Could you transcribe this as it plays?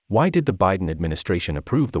Why did the Biden administration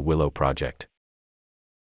approve the Willow project?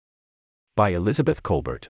 By Elizabeth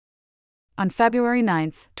Colbert. On February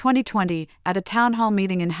 9, 2020, at a town hall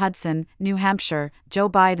meeting in Hudson, New Hampshire, Joe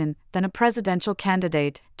Biden, then a presidential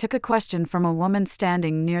candidate, took a question from a woman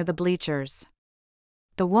standing near the bleachers.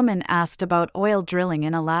 The woman asked about oil drilling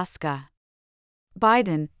in Alaska.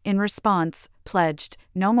 Biden, in response, pledged,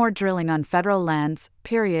 "No more drilling on federal lands,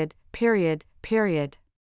 period.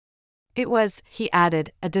 It was," he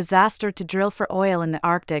added, "a disaster to drill for oil in the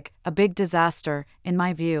Arctic, a big disaster, in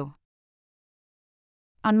my view."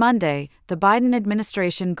 On Monday, the Biden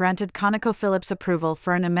administration granted ConocoPhillips approval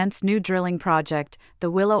for an immense new drilling project,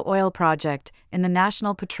 the Willow Oil Project, in the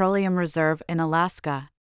National Petroleum Reserve in Alaska.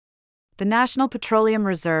 The National Petroleum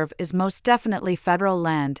Reserve is most definitely federal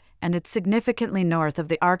land, and it's significantly north of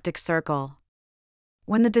the Arctic Circle.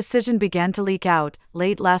 When the decision began to leak out,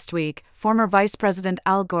 late last week, former Vice President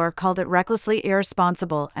Al Gore called it recklessly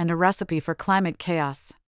irresponsible and a recipe for climate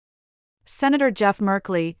chaos. Senator Jeff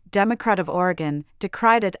Merkley, Democrat of Oregon,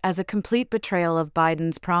 decried it as a complete betrayal of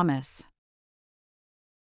Biden's promise.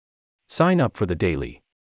 Sign up for the Daily.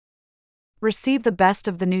 Receive the best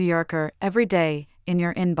of The New Yorker every day in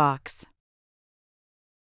your inbox.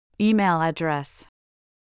 Email address.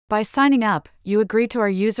 By signing up, you agree to our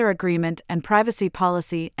user agreement and privacy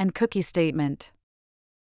policy and cookie statement.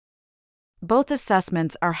 Both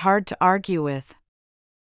assessments are hard to argue with.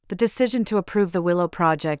 The decision to approve the Willow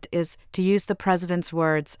project is, to use the president's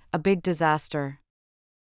words, a big disaster.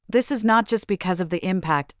 This is not just because of the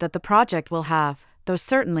impact that the project will have, though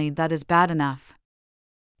certainly that is bad enough.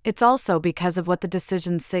 It's also because of what the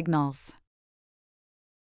decision signals.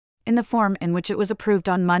 In the form in which it was approved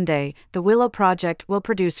on Monday, the Willow project will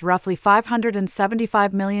produce roughly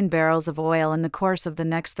 575 million barrels of oil in the course of the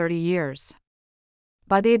next 30 years.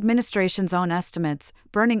 By the administration's own estimates,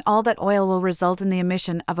 burning all that oil will result in the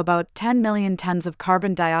emission of about 10 million tons of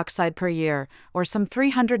carbon dioxide per year, or some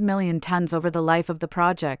 300 million tons over the life of the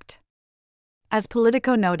project. As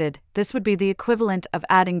Politico noted, this would be the equivalent of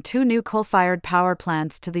adding 2 new coal-fired power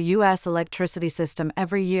plants to the U.S. electricity system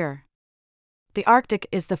every year. The Arctic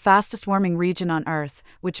is the fastest-warming region on Earth,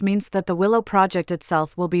 which means that the Willow project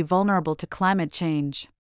itself will be vulnerable to climate change.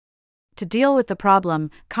 To deal with the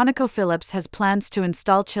problem, ConocoPhillips has plans to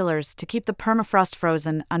install chillers to keep the permafrost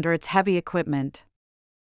frozen under its heavy equipment.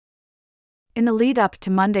 In the lead-up to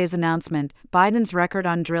Monday's announcement, Biden's record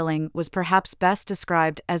on drilling was perhaps best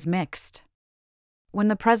described as mixed. When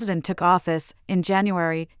the president took office, in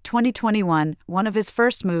January 2021, one of his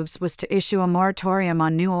first moves was to issue a moratorium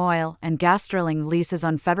on new oil and gas drilling leases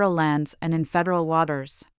on federal lands and in federal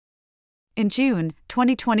waters. In June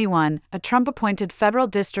 2021, a Trump-appointed federal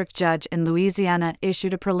district judge in Louisiana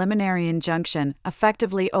issued a preliminary injunction,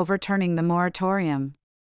 effectively overturning the moratorium.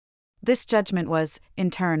 This judgment was,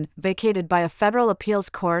 in turn, vacated by a federal appeals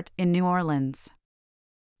court in New Orleans.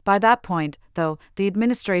 By that point, though, the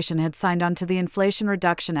administration had signed on to the Inflation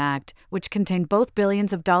Reduction Act, which contained both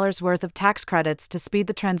billions of dollars worth of tax credits to speed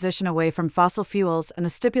the transition away from fossil fuels and the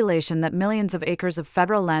stipulation that millions of acres of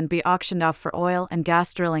federal land be auctioned off for oil and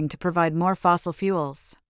gas drilling to provide more fossil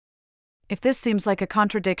fuels. If this seems like a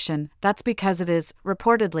contradiction, that's because it is.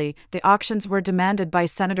 Reportedly, the auctions were demanded by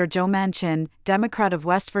Senator Joe Manchin, Democrat of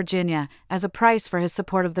West Virginia, as a price for his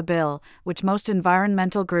support of the bill, which most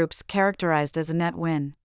environmental groups characterized as a net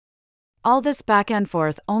win. All this back and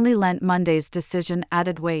forth only lent Monday's decision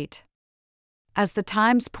added weight. As the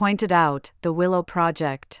Times pointed out, the Willow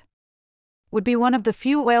project would be one of the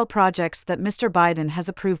few oil projects that Mr. Biden has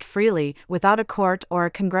approved freely, without a court or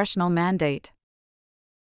a congressional mandate.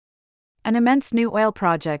 An immense new oil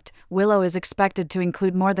project, Willow is expected to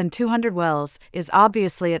include more than 200 wells, is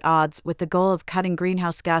obviously at odds with the goal of cutting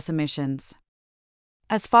greenhouse gas emissions.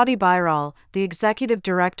 As Fatih Birol, the executive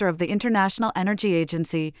director of the International Energy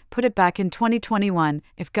Agency, put it back in 2021,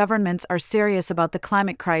 if governments are serious about the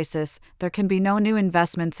climate crisis, there can be no new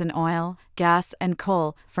investments in oil, gas, and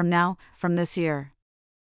coal from this year.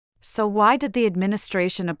 So why did the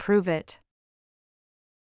administration approve it?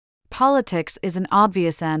 Politics is an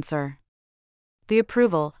obvious answer. The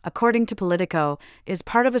approval, according to Politico, is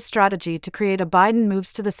part of a strategy to create a Biden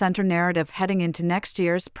moves to the center narrative heading into next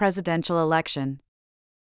year's presidential election.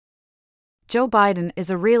 Joe Biden is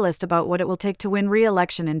a realist about what it will take to win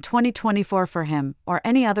re-election in 2024 for him, or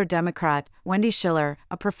any other Democrat, Wendy Schiller,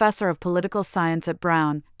 a professor of political science at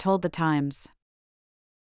Brown, told The Times.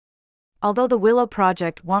 Although the Willow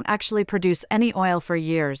project won't actually produce any oil for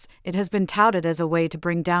years, it has been touted as a way to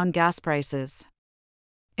bring down gas prices.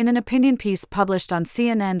 In an opinion piece published on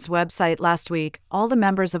CNN's website last week, all the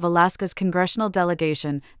members of Alaska's congressional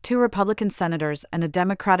delegation, 2 Republican senators and a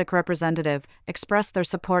Democratic representative, expressed their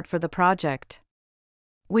support for the project.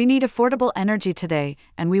 "We need affordable energy today,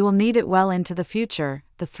 and we will need it well into the future,"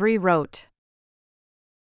 the 3 wrote.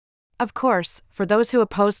 Of course, for those who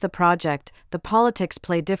oppose the project, the politics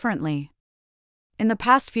play differently. In the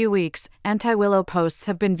past few weeks, anti-Willow posts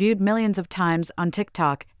have been viewed millions of times on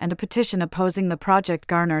TikTok, and a petition opposing the project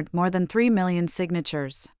garnered more than 3 million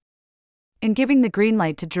signatures. In giving the green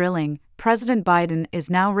light to drilling, President Biden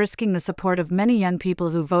is now risking the support of many young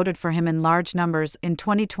people who voted for him in large numbers in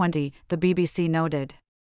 2020, the BBC noted.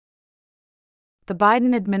 The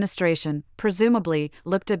Biden administration, presumably,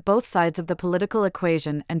 looked at both sides of the political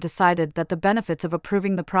equation and decided that the benefits of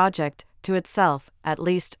approving the project, to itself, at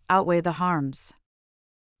least, outweigh the harms.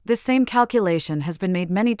 This same calculation has been made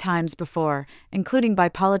many times before, including by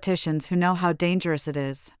politicians who know how dangerous it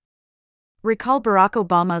is. Recall Barack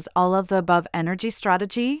Obama's all-of-the-above energy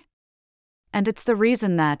strategy? And it's the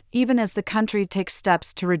reason that, even as the country takes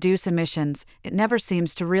steps to reduce emissions, it never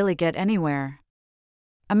seems to really get anywhere.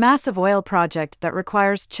 A massive oil project that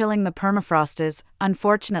requires chilling the permafrost is,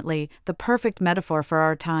 unfortunately, the perfect metaphor for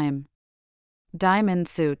our time. Diamond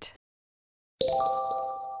suit.